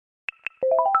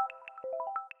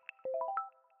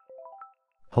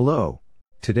Hello.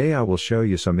 Today I will show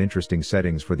you some interesting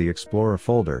settings for the Explorer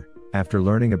folder, after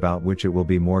learning about which it will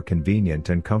be more convenient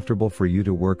and comfortable for you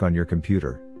to work on your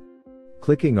computer.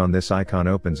 Clicking on this icon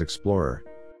opens Explorer.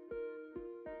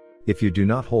 If you do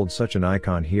not hold such an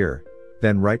icon here,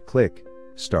 then right-click,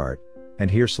 Start, and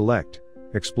here select,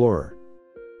 Explorer.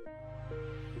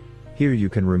 Here you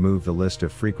can remove the list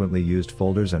of frequently used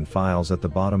folders and files at the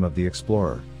bottom of the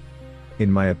Explorer.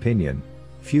 In my opinion,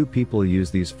 few people use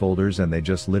these folders and they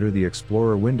just litter the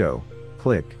Explorer window.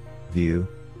 Click, View.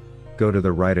 Go to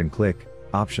the right and click,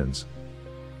 Options.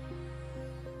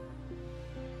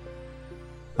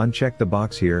 Uncheck the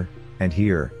box here, and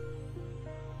here.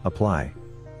 Apply.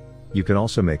 You can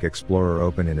also make Explorer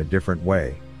open in a different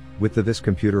way, with the This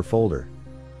Computer folder.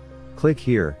 Click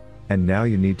here, and now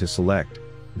you need to select,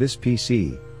 This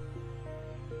PC.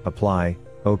 Apply,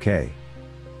 OK.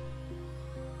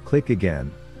 Click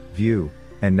again, View.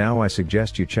 And now I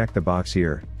suggest you check the box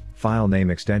here, File Name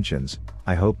Extensions.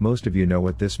 I hope most of you know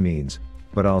what this means,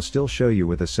 but I'll still show you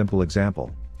with a simple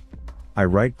example. I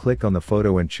right-click on the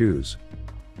photo and choose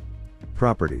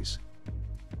Properties.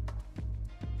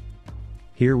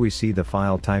 Here we see the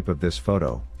file type of this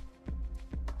photo.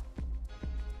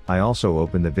 I also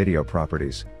open the video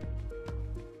properties.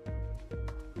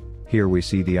 Here we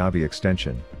see the AVI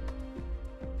extension.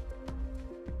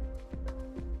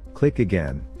 Click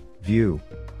again, View.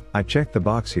 I check the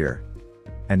box here.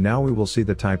 And now we will see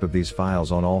the type of these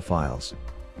files on all files.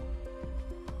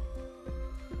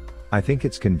 I think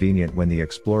it's convenient when the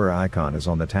Explorer icon is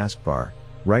on the taskbar.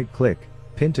 Right-click,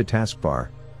 Pin to taskbar.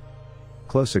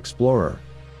 Close Explorer.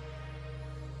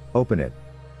 Open it.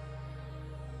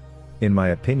 In my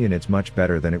opinion, it's much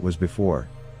better than it was before.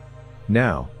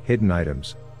 Now, hidden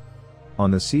items. On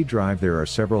the C drive there are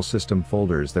several system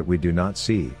folders that we do not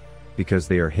see, because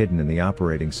they are hidden in the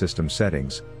operating system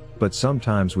settings, but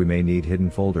sometimes we may need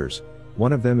hidden folders.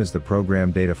 One of them is the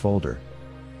Program Data folder.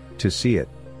 To see it,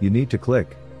 you need to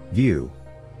click, View.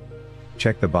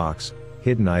 Check the box,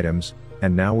 Hidden Items,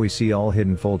 and now we see all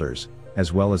hidden folders,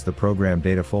 as well as the Program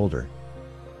Data folder.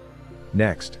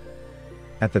 Next.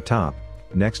 At the top,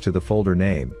 next to the folder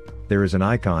name, there is an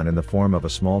icon in the form of a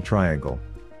small triangle.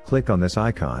 Click on this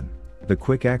icon. The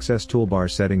Quick Access Toolbar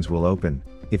settings will open.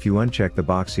 If you uncheck the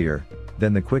box here,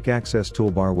 then the Quick Access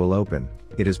Toolbar will open.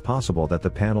 It is possible that the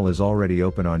panel is already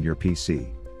open on your PC.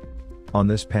 On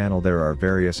this panel there are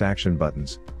various action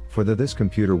buttons. For the This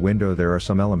Computer window there are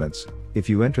some elements. If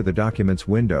you enter the Documents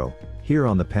window, here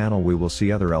on the panel we will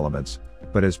see other elements,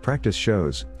 but as practice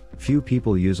shows, few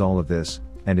people use all of this,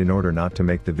 and in order not to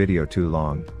make the video too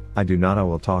long, I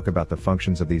will talk about the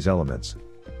functions of these elements.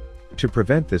 To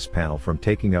prevent this panel from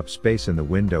taking up space in the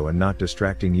window and not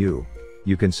distracting you,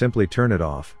 you can simply turn it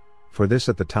off. For this,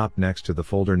 at the top next to the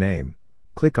folder name,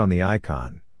 click on the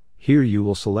icon. Here you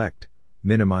will select,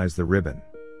 Minimize the ribbon.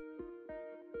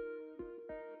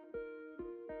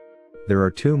 There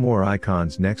are two more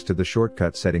icons next to the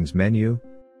Shortcut Settings menu.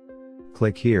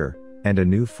 Click here, and a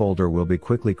new folder will be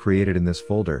quickly created in this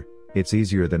folder. It's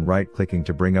easier than right-clicking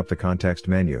to bring up the context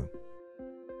menu.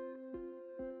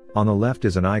 On the left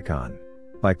is an icon,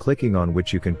 by clicking on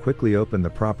which you can quickly open the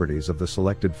properties of the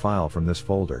selected file from this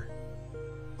folder.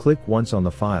 Click once on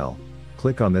the file,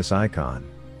 click on this icon.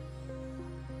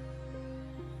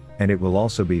 And it will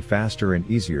also be faster and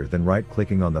easier than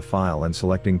right-clicking on the file and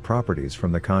selecting properties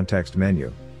from the context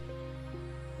menu.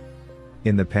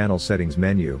 In the Panel Settings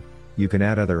menu, you can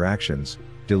add other actions,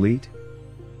 delete,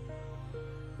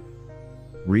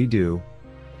 redo,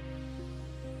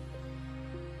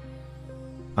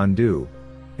 undo,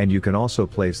 and you can also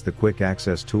place the Quick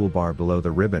Access Toolbar below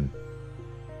the ribbon,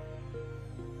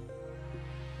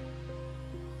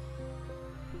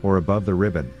 or above the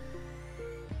ribbon.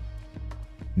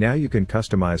 Now you can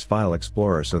customize File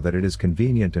Explorer so that it is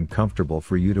convenient and comfortable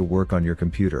for you to work on your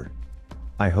computer.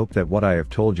 I hope that what I have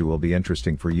told you will be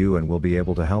interesting for you and will be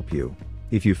able to help you.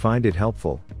 If you find it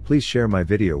helpful, please share my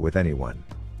video with anyone.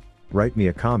 Write me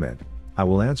a comment. I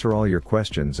will answer all your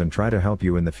questions and try to help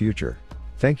you in the future.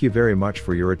 Thank you very much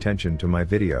for your attention to my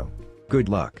video. Good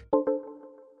luck.